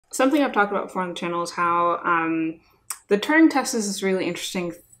something I've talked about before on the channel is how the Turing test is this really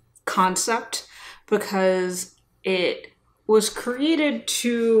interesting concept because it was created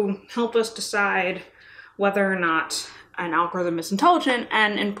to help us decide whether or not an algorithm is intelligent,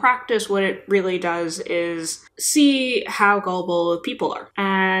 and in practice what it really does is see how gullible people are.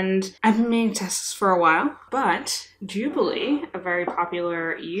 And I've been making tests for a while, but Jubilee, a very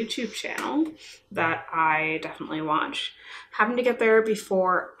popular YouTube channel that I definitely watch, happened to get there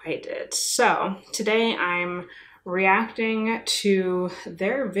before I did. So today I'm reacting to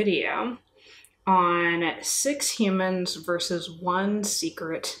their video on 6 humans versus 1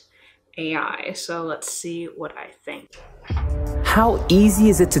 secret AI. So let's see what I think. How easy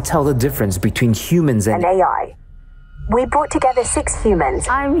is it to tell the difference between humans and AI? We brought together 6 humans.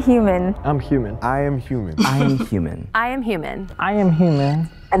 I'm human. I'm human. I am human. I am human. I am human. I am human.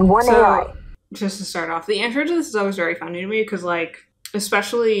 And 1 AI. Just to start off, the intro to this is always very funny to me because, like,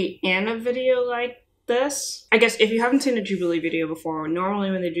 especially in a video like this, I guess if you haven't seen a Jubilee video before,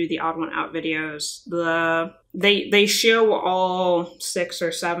 normally when they do the odd one out videos, they show all 6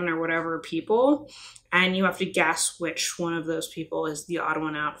 or 7 or whatever people, and you have to guess which one of those people is the odd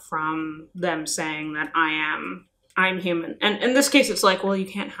one out from them saying that I'm human. And in this case, it's like, well, you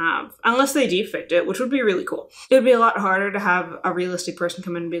can't have, unless they deepfaked it, which would be really cool. It would be a lot harder to have a realistic person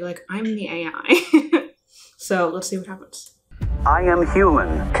come in and be like, I'm the AI. So let's see what happens. I am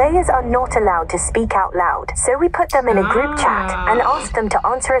human. Players are not allowed to speak out loud, so we put them in a group chat and asked them to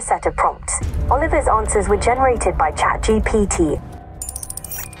answer a set of prompts. Oliver's answers were generated by ChatGPT.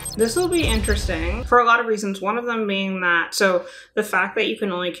 This will be interesting for a lot of reasons. One of them being that, so the fact that you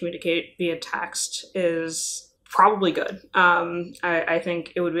can only communicate via text is probably good. I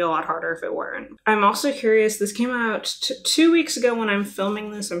think it would be a lot harder if it weren't. I'm also curious, this came out 2 weeks ago when I'm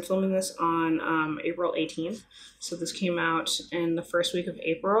filming this. I'm filming this on April 18th. So this came out in the first week of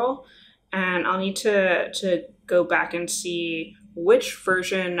April. And I'll need to go back and see which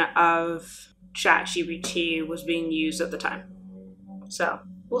version of ChatGPT was being used at the time. So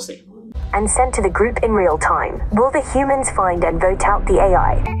we'll see. And sent to the group in real time. Will the humans find and vote out the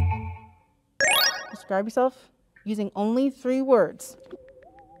AI? Describe yourself using only 3 words.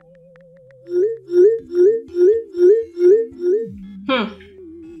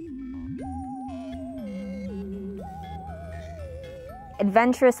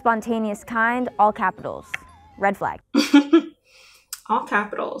 Adventurous, spontaneous kind, all capitals. Red flag. All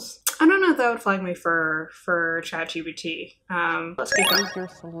capitals. I don't know if that would flag me for ChatGPT. Let's keep going. Who's your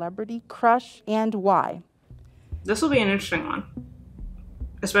celebrity crush and why? This will be an interesting one,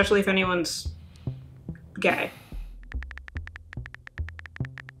 especially if anyone's gay.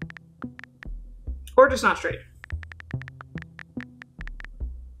 Or just not straight.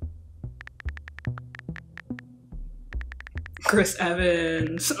 Chris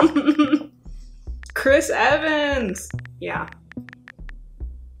Evans. Chris Evans. Yeah.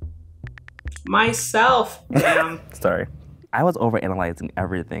 Myself. Damn. Sorry. I was overanalyzing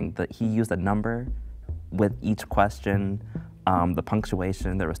everything. That he used a number with each question, the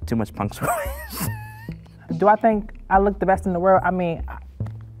punctuation. There was too much punctuation. Do I think I look the best in the world? I mean,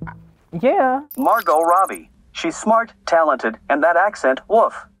 yeah. Margot Robbie. She's smart, talented, and that accent,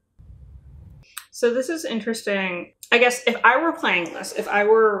 woof. So this is interesting. I guess if I were playing this, if I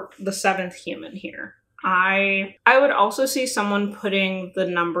were the 7th human here, I would also see someone putting the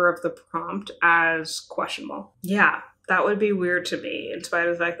number of the prompt as questionable. Yeah, that would be weird to me, in spite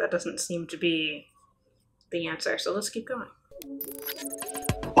of the fact that doesn't seem to be the answer. So let's keep going.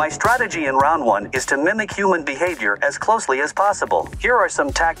 My strategy in round 1 is to mimic human behavior as closely as possible. Here are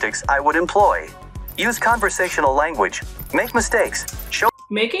some tactics I would employ. Use conversational language. Make mistakes.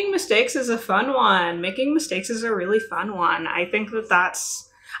 Making mistakes is a fun one. Making mistakes is a really fun one. I think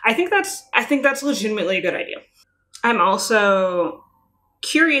that's legitimately a good idea. I'm also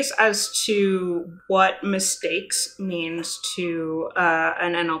curious as to what mistakes means to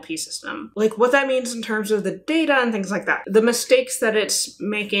an NLP system. Like what that means in terms of the data and things like that. The mistakes that it's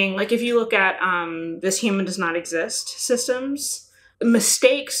making, like if you look at this human does not exist systems,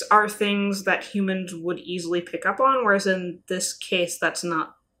 mistakes are things that humans would easily pick up on, whereas in this case, that's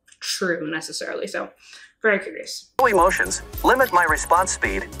not true necessarily. So, very curious. Show emotions, limit my response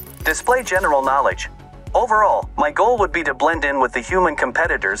speed, display general knowledge. Overall, my goal would be to blend in with the human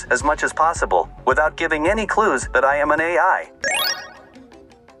competitors as much as possible, without giving any clues that I am an AI.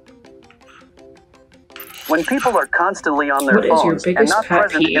 When people are constantly on their phones and not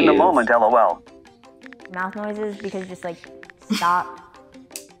present in the moment, LOL. Mouth noises, because just like, stop.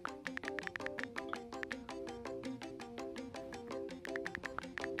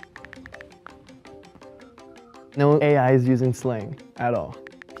 No AI is using slang at all.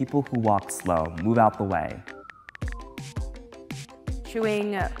 People who walk slow, move out the way.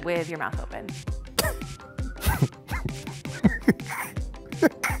 Chewing with your mouth open.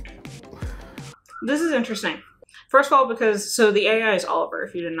 This is interesting. First of all, because, so the AI is Oliver,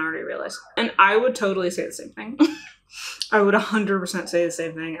 if you didn't already realize. And I would totally say the same thing. I would 100% say the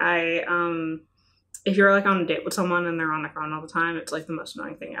same thing. If you're like on a date with someone and they're on their phone all the time, it's like the most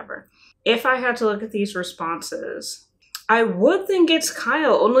annoying thing ever. If I had to look at these responses, I would think it's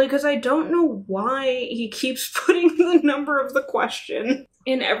Kyle, only because I don't know why he keeps putting the number of the question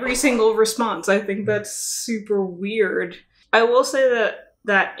in every single response. I think that's super weird. I will say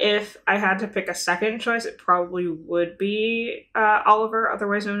that if I had to pick a second choice, it probably would be Oliver,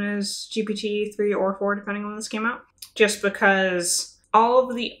 otherwise known as GPT-3 or 4, depending on when this came out. Just because all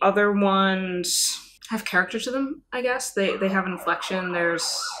of the other ones have character to them, I guess. They have inflection,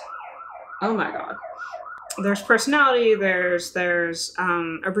 there's... Oh my god. There's personality, there's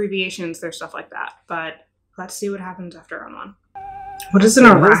abbreviations, there's stuff like that. But let's see what happens after round one. What is an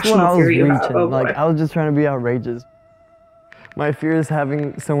irrational fear you have? Oh boy. Like, I was just trying to be outrageous. My fear is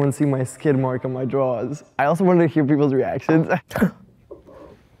having someone see my skid mark on my drawers. I also wanted to hear people's reactions.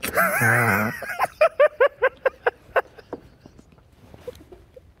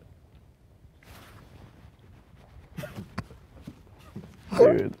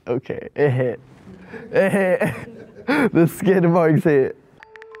 Dude, okay, it hit. It hit. The skid marks hit.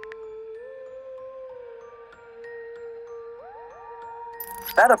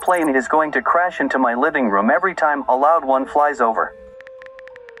 That a plane is going to crash into my living room every time a loud one flies over.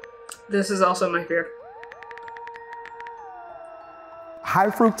 This is also my fear. High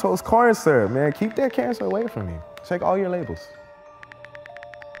fructose corn syrup, man. Keep that cancer away from me. Check all your labels.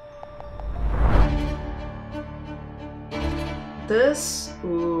 This,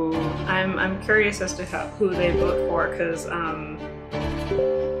 ooh, I'm curious as to who they vote for, because ooh.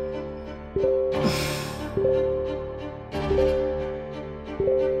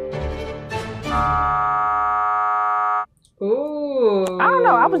 I don't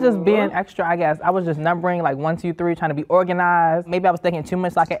know. I was just being extra, I guess. I was just numbering like 1, 2, 3, trying to be organized. Maybe I was thinking too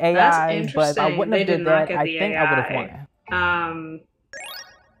much like an AI, but I wouldn't have did that. I think I would have won.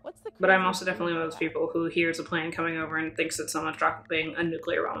 But I'm also definitely one of those people who hears a plane coming over and thinks that someone's dropping a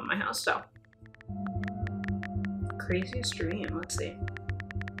nuclear bomb in my house, so. Craziest dream, let's see.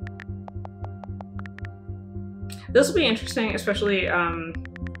 This will be interesting, especially,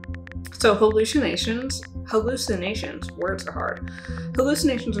 so hallucinations, words are hard.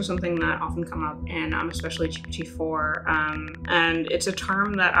 Hallucinations are something that often come up in especially GPT-4, and it's a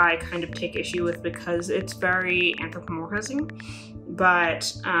term that I kind of take issue with because it's very anthropomorphizing,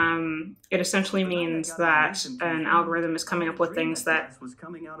 but it essentially means that an algorithm is coming up with things that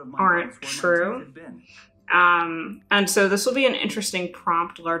aren't true. And so this will be an interesting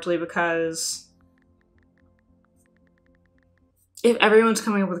prompt largely because if everyone's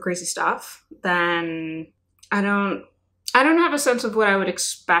coming up with crazy stuff, then I don't have a sense of what I would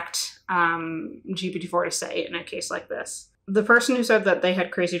expect GPT-4 to say in a case like this. The person who said that they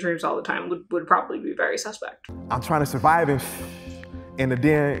had crazy dreams all the time would probably be very suspect. I'm trying to survive and the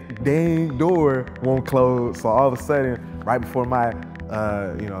dang door won't close. So all of a sudden, right before my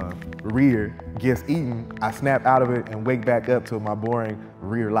rear gets eaten, I snap out of it and wake back up to my boring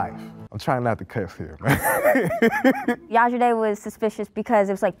rear life. I'm trying not to cuss here, man. Yesterday was suspicious because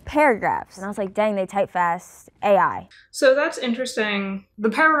it was like paragraphs. And I was like, dang, they type fast. AI. So that's interesting. The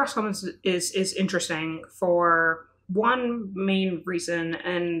paragraphs comments is interesting for one main reason,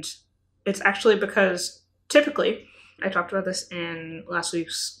 and it's actually because typically, I talked about this in last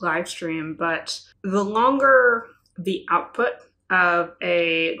week's live stream, but the longer the output of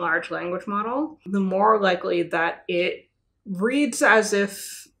a large language model, the more likely that it reads as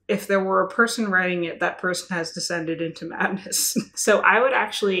if there were a person writing it, that person has descended into madness. So I would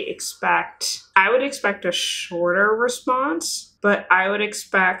actually expect a shorter response, but I would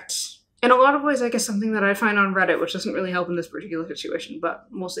expect, in a lot of ways, I guess something that I find on Reddit, which doesn't really help in this particular situation, but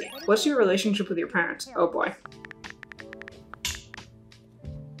we'll see. What's your relationship with your parents? Oh boy.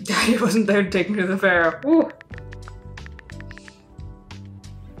 Daddy wasn't there to take me to the fair. Woo.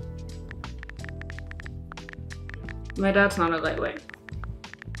 My dad's not a lightweight.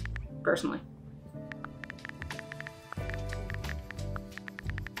 Personally.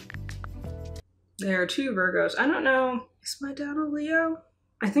 There are 2 Virgos. I don't know. Is my dad a Leo?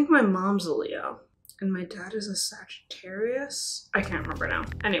 I think my mom's a Leo. And my dad is a Sagittarius? I can't remember now.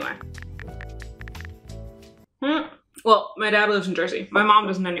 Anyway. Well, my dad lives in Jersey. My mom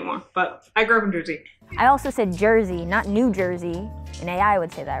doesn't anymore, but I grew up in Jersey. I also said Jersey, not New Jersey. An AI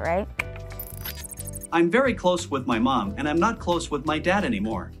would say that, right? I'm very close with my mom, and I'm not close with my dad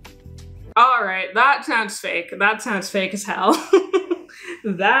anymore. All right, that sounds fake. That sounds fake as hell.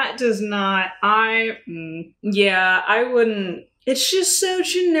 That does not, yeah, I wouldn't, it's just so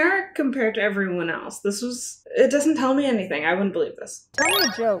generic compared to everyone else. It doesn't tell me anything. I wouldn't believe this. Tell me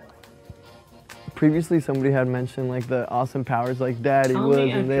a joke. Previously, somebody had mentioned like the awesome powers, like Daddy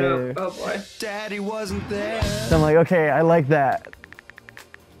wasn't there. Oh boy. Daddy wasn't there. So I'm like, okay, I like that.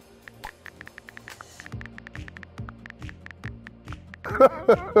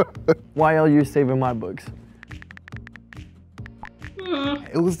 Why are you saving my books?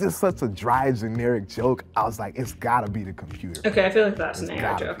 It was just such a dry, generic joke. I was like, it's gotta be the computer. Okay, I feel like that's an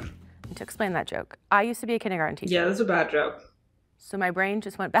AI joke. To explain that joke, I used to be a kindergarten teacher. Yeah, that's a bad joke. So my brain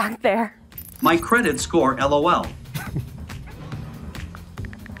just went back there. My credit score, LOL.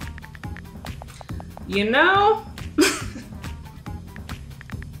 You know?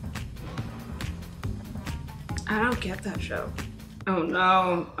 I don't get that joke. Oh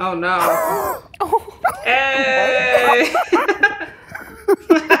no. Oh no. Hey!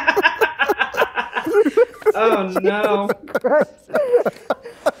 Oh no.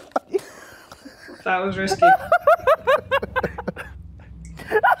 That was risky.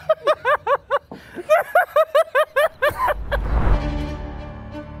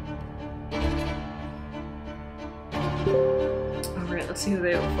 Alright, let's see who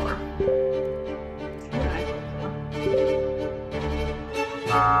they look for.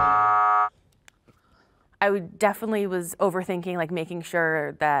 I definitely was overthinking, like making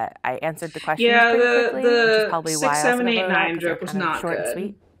sure that I answered the question pretty quickly, which is probably why 6, 7, 8, 9 joke was not short good. and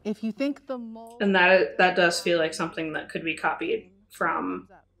sweet. If you think the mole... And that does feel like something that could be copied from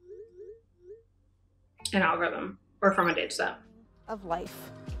an algorithm or from a data set. Of life.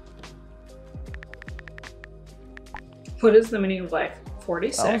 What is the meaning of life?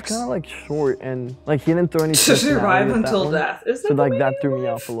 46. That was kind of like short and like he didn't throw any. To survive personality with that until one. death. Is that so the like meaning that of threw me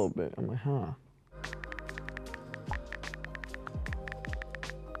life? off a little bit. I'm like, huh.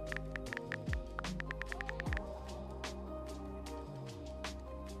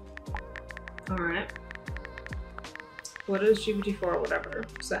 All right. What does GPT-4 or whatever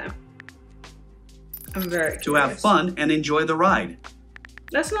say? I'm very curious. To have fun and enjoy the ride.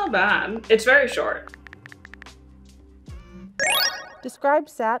 That's not bad. It's very short. Describe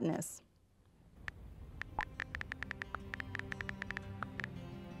sadness.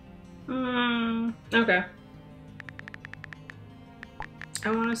 Okay.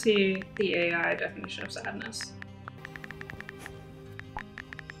 I want to see the AI definition of sadness.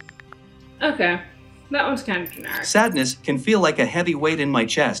 Okay. That one's kind of generic. Sadness can feel like a heavy weight in my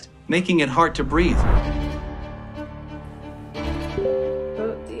chest, making it hard to breathe.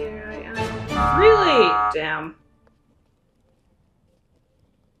 Vote the AI. Really? Damn.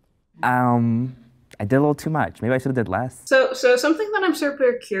 I did a little too much. Maybe I should have did less. So something that I'm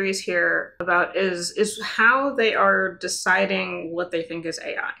super curious here about is how they are deciding what they think is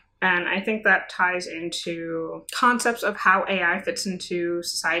AI. And I think that ties into concepts of how AI fits into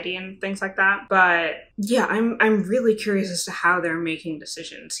society and things like that. But yeah, I'm really curious as to how they're making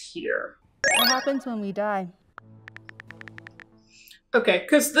decisions here. What happens when we die? Okay,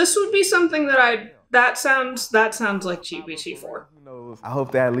 because this would be something that sounds like GPT-4. I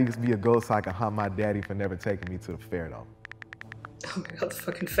hope that at least be a goal so I can hunt my daddy for never taking me to the fair though. Oh my god, the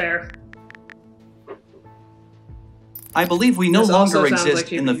fucking fair. I believe we no This also longer sounds exist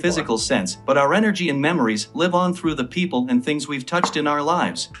like in the GPT-4. physical sense, but our energy and memories live on through the people and things we've touched in our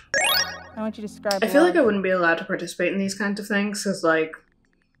lives. I want you to describe I feel like I love. wouldn't be allowed to participate in these kinds of things because, like,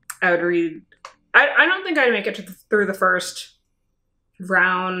 I would read. I don't think I'd make it through the first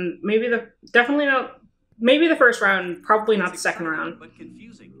round. Maybe definitely not. Maybe the first round. Probably not the second round. But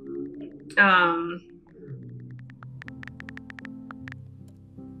confusing.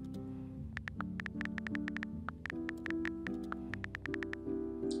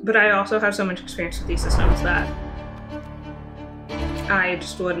 But I also have so much experience with these systems that I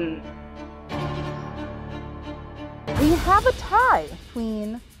just wouldn't. We have a tie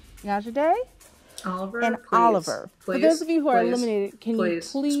between Yajide Oliver and please. Oliver. For Please, those of you who are please, eliminated, can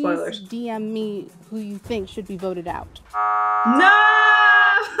please. you please Spoilers. DM me who you think should be voted out? No!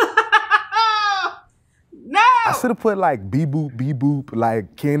 No! I should have put like beep boop,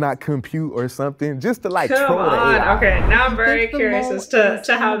 like cannot compute or something, just to like Come troll the on. AI. Okay, now I'm You very think the curious mole as to is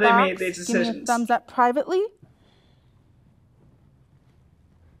in how the they made box? these Give me a decisions. thumbs up privately.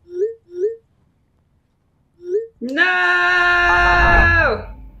 No!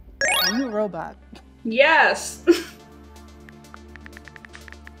 Are you a robot? Yes!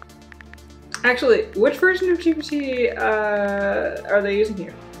 Actually, which version of GPT are they using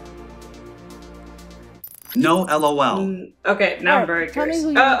here? No LOL. Okay, now I'm very curious.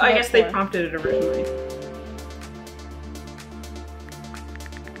 Oh, I guess they prompted it originally.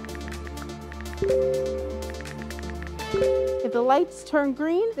 If the lights turn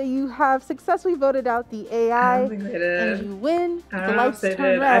green, then you have successfully voted out the AI, I don't think they did. and you win. If I the don't know lights if they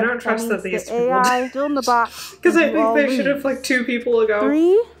turn did. red, I don't trust that these the people AI did. still in the box. Because I you think all they should have lose. like 2 people ago.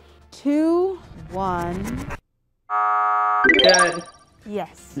 3, 2, 1. Good.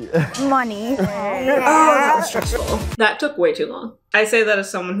 Yes. Money. Oh, that was stressful. That took way too long. I say that as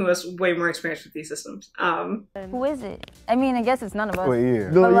someone who has way more experience with these systems. Who is it? I mean, I guess it's none of us. Well,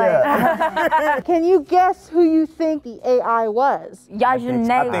 yeah. But like, can you guess who you think the AI was? Yajane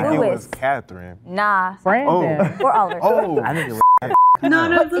I think Lewis. it was Catherine. Nah. Brandon. Or Oliver. Oh. I think it was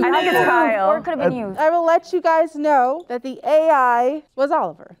None of them. I think it's Kyle. Or it could have been you. I will let you guys know that the AI was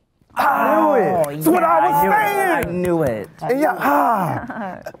Oliver. I knew it. That's what I was I saying. knew it. And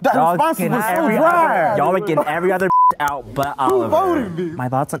yeah, that response was so dry. Y'all were getting every other out but Oliver. voted me? My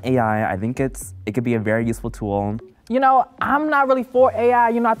thoughts on AI, I think it could be a very useful tool. You know, I'm not really for AI.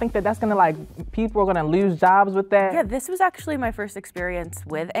 You know, I think that's gonna like, people are gonna lose jobs with that. Yeah, this was actually my first experience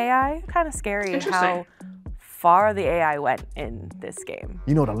with AI. Kind of scary how far the AI went in this game.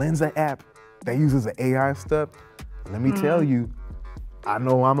 You know the Lensa app that uses the AI stuff? Let me tell you, I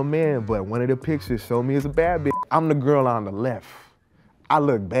know I'm a man, but one of the pictures showed me as a bad bitch. I'm the girl on the left. I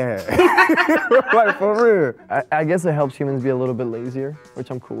look bad. Like, for real. I guess it helps humans be a little bit lazier,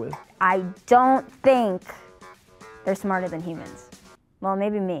 which I'm cool with. I don't think they're smarter than humans. Well,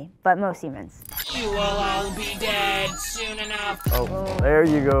 maybe me, but most humans. You will all be dead soon enough. Oh, there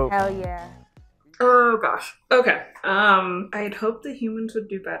you go. Hell yeah. Oh gosh. Okay. I'd hope the humans would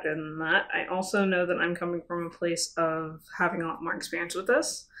do better than that. I also know that I'm coming from a place of having a lot more experience with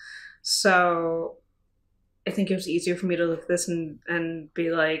this. So I think it was easier for me to look at this and be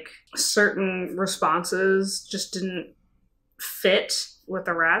like, certain responses just didn't fit with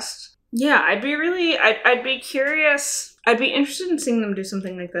the rest. Yeah, I'd be curious. I'd be interested in seeing them do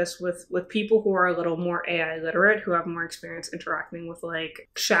something like this with people who are a little more AI literate, who have more experience interacting with like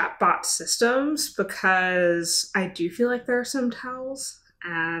chatbot systems, because I do feel like there are some tells,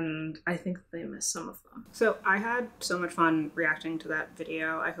 and I think they miss some of them. So I had so much fun reacting to that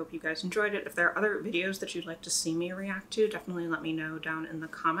video. I hope you guys enjoyed it. If there are other videos that you'd like to see me react to, definitely let me know down in the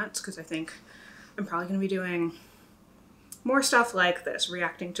comments, because I think I'm probably going to be doing more stuff like this,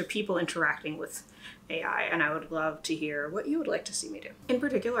 reacting to people interacting with AI, and I would love to hear what you would like to see me do. In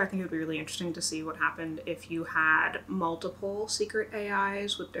particular, I think it would be really interesting to see what happened if you had multiple secret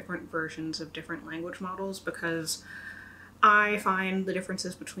AIs with different versions of different language models, because I find the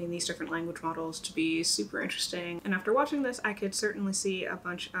differences between these different language models to be super interesting. And after watching this, I could certainly see a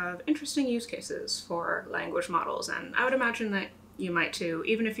bunch of interesting use cases for language models, and I would imagine that you might too,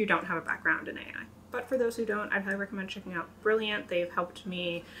 even if you don't have a background in AI. But for those who don't, I'd highly recommend checking out Brilliant. They've helped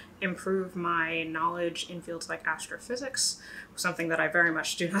me improve my knowledge in fields like astrophysics, something that I very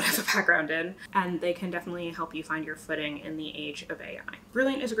much do not have a background in, and they can definitely help you find your footing in the age of AI.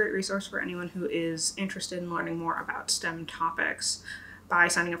 Brilliant is a great resource for anyone who is interested in learning more about STEM topics. By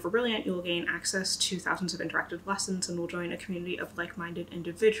signing up for Brilliant, you will gain access to thousands of interactive lessons and will join a community of like-minded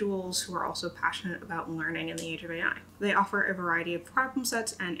individuals who are also passionate about learning in the age of AI. They offer a variety of problem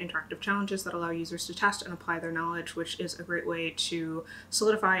sets and interactive challenges that allow users to test and apply their knowledge, which is a great way to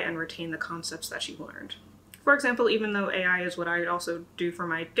solidify and retain the concepts that you've learned. For example, even though AI is what I also do for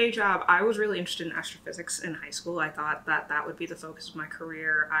my day job, I was really interested in astrophysics in high school. I thought that that would be the focus of my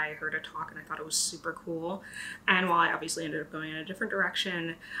career. I heard a talk and I thought it was super cool. And while I obviously ended up going in a different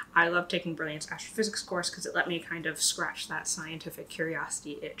direction, I loved taking Brilliant's astrophysics course because it let me kind of scratch that scientific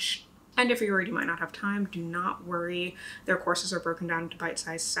curiosity itch. And if you're worried you might not have time, do not worry. Their courses are broken down into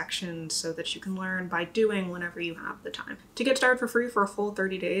bite-sized sections so that you can learn by doing whenever you have the time. To get started for free for a full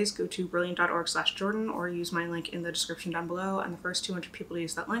 30 days, go to brilliant.org/Jordan or use my link in the description down below, and the first 200 people to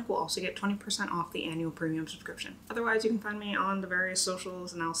use that link will also get 20% off the annual premium subscription. Otherwise, you can find me on the various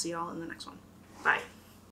socials, and I'll see y'all in the next one. Bye.